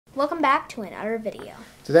Welcome back to another video.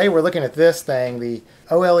 Today we're looking at this thing, the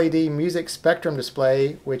OLED music spectrum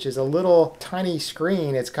display, which is a little tiny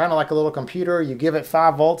screen. It's kind of like a little computer. You give it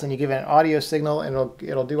 5 volts and you give it an audio signal, and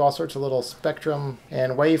it'll do all sorts of little spectrum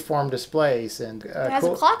and waveform displays. And it has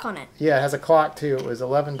a clock on it. Yeah, it has a clock too. It was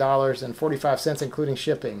 $11.45 including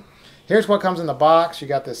shipping. Here's what comes in the box. You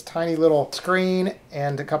got this tiny little screen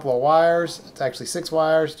and a couple of wires. It's actually 6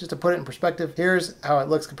 wires. Just to put it in perspective, here's how it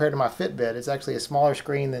looks compared to my Fitbit. It's actually a smaller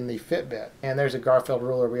screen than the Fitbit. And there's a Garfield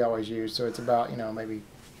ruler we always use, so it's about, maybe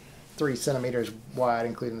 3 centimeters wide,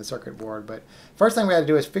 including the circuit board. But first thing we had to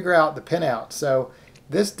do is figure out the pinout. So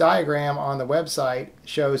this diagram on the website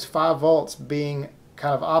shows 5 volts being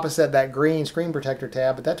kind of opposite that green screen protector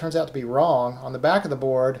tab, but that turns out to be wrong. On the back of the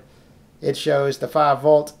board, it shows the 5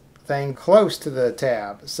 volt thing close to the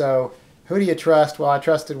tab. So who do you trust? Well, I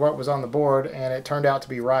trusted what was on the board, and it turned out to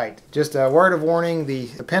be right. Just a word of warning, the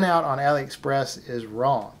pinout on AliExpress is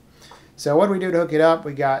wrong. So what do we do to hook it up?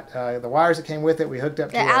 We got the wires that came with it. We hooked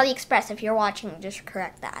up to AliExpress. If you're watching, just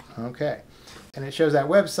correct that. Okay. And it shows that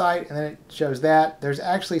website, and then it shows that. There's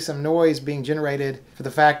actually some noise being generated for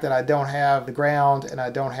the fact that I don't have the ground and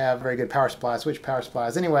I don't have a very good power supply. Switch power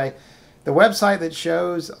supplies. Anyway, the website that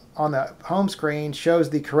shows on the home screen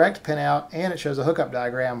shows the correct pinout, and it shows a hookup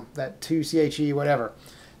diagram, that 2CHE whatever.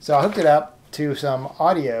 So I hooked it up to some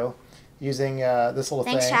audio using this little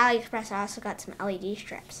Thanks thing. Thanks to AliExpress, I also got some LED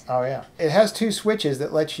strips. Oh yeah. It has 2 switches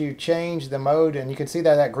that let you change the mode, and you can see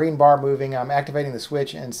that green bar moving. I'm activating the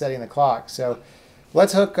switch and setting the clock. So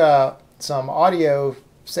let's hook some audio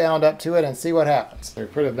sound up to it and see what happens. So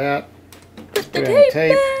put it that. Put the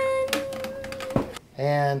tape in.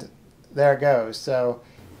 And there it goes. So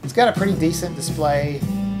it's got a pretty decent display.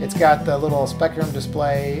 It's got the little spectrum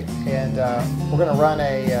display, and we're going to run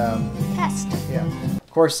a test. Yeah.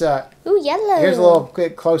 Of course, ooh, yellow. Here's a little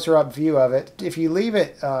quick closer up view of it. If you leave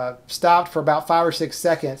it stopped for about 5 or 6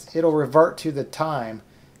 seconds, it'll revert to the time.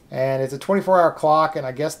 And it's a 24-hour clock, and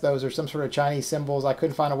I guess those are some sort of Chinese symbols. I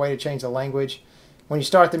couldn't find a way to change the language. When you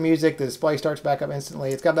start the music, the display starts back up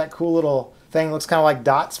instantly. It's got that cool little thing. It looks kind of like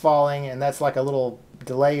dots falling, and that's like a little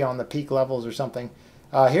delay on the peak levels or something.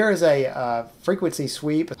 Here is a frequency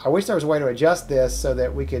sweep. I wish there was a way to adjust this so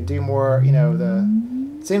that we could do more,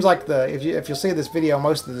 it seems like if you'll see this video,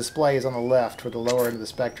 most of the display is on the left for the lower end of the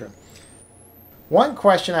spectrum. One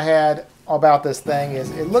question I had about this thing is,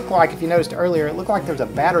 it looked like, if you noticed earlier, it looked like there's a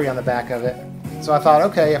battery on the back of it. So I thought,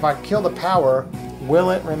 okay, if I kill the power, will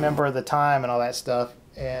it remember the time and all that stuff?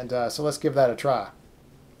 And so let's give that a try.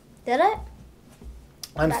 Did it?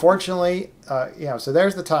 Unfortunately, so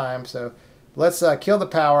there's the time. So let's kill the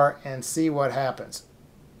power and see what happens.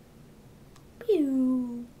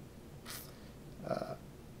 Pew.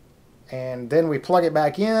 And then we plug it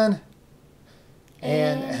back in,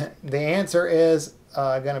 and the answer is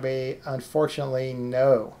going to be, unfortunately,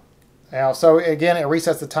 no. Now, so again, it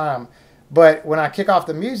resets the time. But when I kick off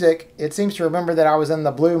the music, it seems to remember that I was in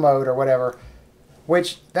the blue mode or whatever,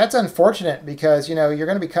 which that's unfortunate because, you're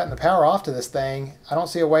going to be cutting the power off to this thing. I don't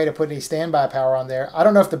see a way to put any standby power on there. I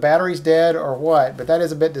don't know if the battery's dead or what, but that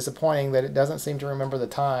is a bit disappointing that it doesn't seem to remember the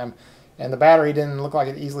time. And the battery didn't look like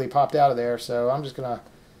it easily popped out of there, so I'm just going to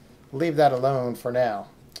leave that alone for now.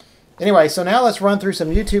 Anyway, so now let's run through some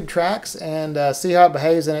YouTube tracks and see how it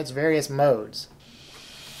behaves in its various modes.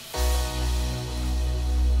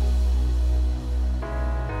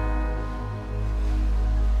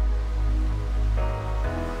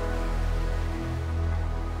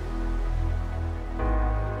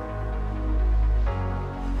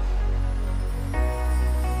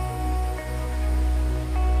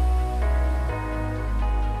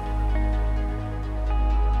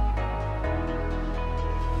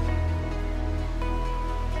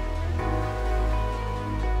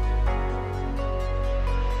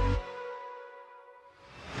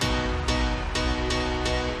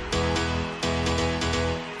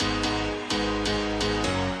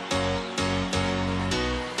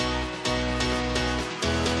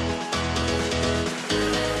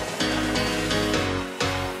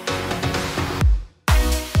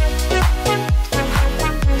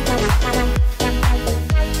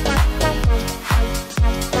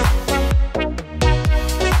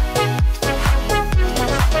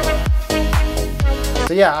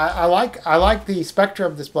 So yeah, I like the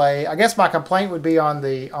spectrum display. I guess my complaint would be on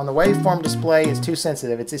the waveform display. It's too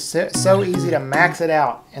sensitive. It's just so easy to max it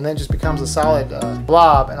out, and then it just becomes a solid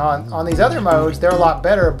blob. And on these other modes, they're a lot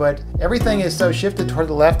better, but everything is so shifted toward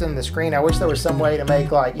the left end of the screen. I wish there was some way to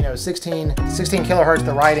make, like, 16 kilohertz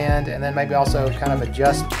the right end, and then maybe also kind of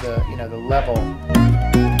adjust the the level.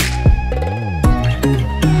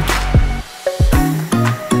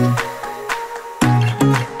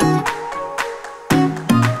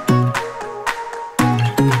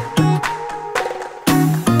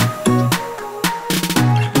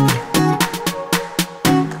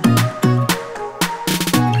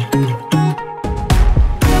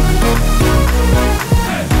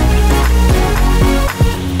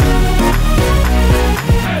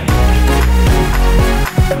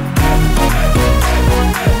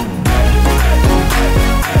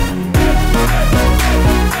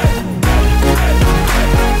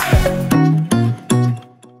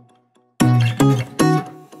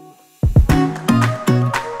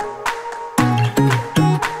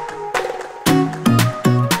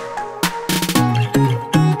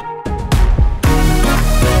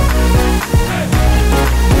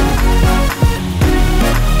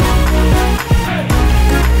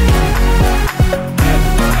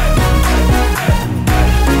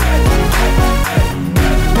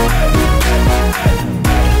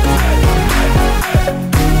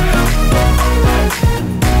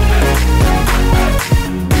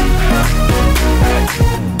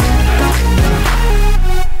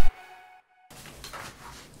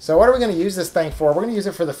 So what are we going to use this thing for? We're going to use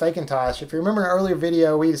it for the Fakeintosh. If you remember in an earlier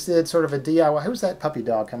video, we just did sort of a DIY. Who's that puppy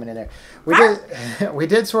dog coming in there? We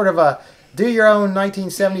did sort of a do your own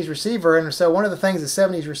 1970s receiver, and so one of the things the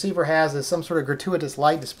 70s receiver has is some sort of gratuitous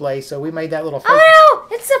light display. So we made that little. Oh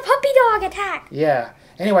no! It's a puppy dog attack. Yeah.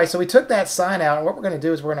 Anyway, so we took that sign out, and what we're going to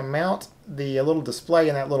do is we're going to mount the little display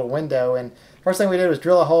in that little window. And first thing we did was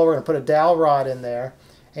drill a hole. We're going to put a dowel rod in there,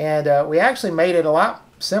 and we actually made it a lot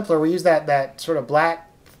simpler. We used that sort of black,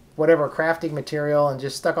 whatever crafting material, and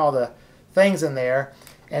just stuck all the things in there.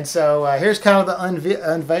 And so here's kind of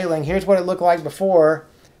the unveiling. Here's what it looked like before.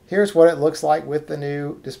 Here's what it looks like with the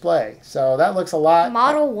new display. So that looks a lot.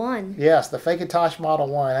 Model 1. Yes, the Fakeintosh Model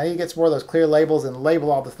 1. I need to get some more of those clear labels and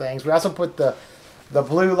label all the things. We also put the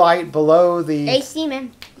blue light below the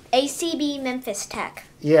ACB Memphis Tech.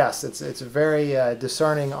 Yes, it's a very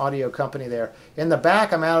discerning audio company there. In the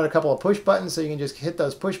back, I mounted a couple of push buttons, so you can just hit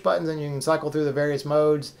those push buttons and you can cycle through the various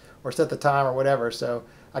modes or set the time or whatever. So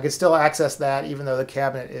I can still access that even though the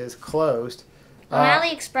cabinet is closed. On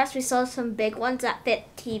AliExpress, we saw some big ones that fit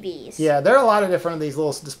TVs. Yeah, there are a lot of different of these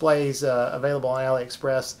little displays available on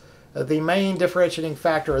AliExpress. The main differentiating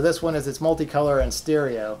factor of this one is it's multicolor and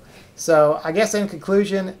stereo. So I guess in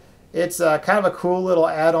conclusion, it's kind of a cool little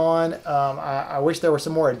add-on. I wish there were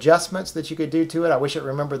some more adjustments that you could do to it. I wish it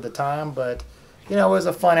remembered the time, but you know, it was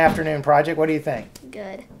a fun afternoon project. What do you think?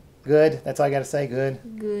 Good. Good? That's all I got to say?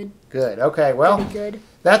 Good? Good. Good. Okay, well, Pretty good.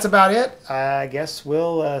 That's about it. I guess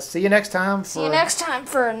we'll see you next time. See you next time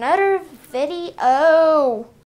for another video.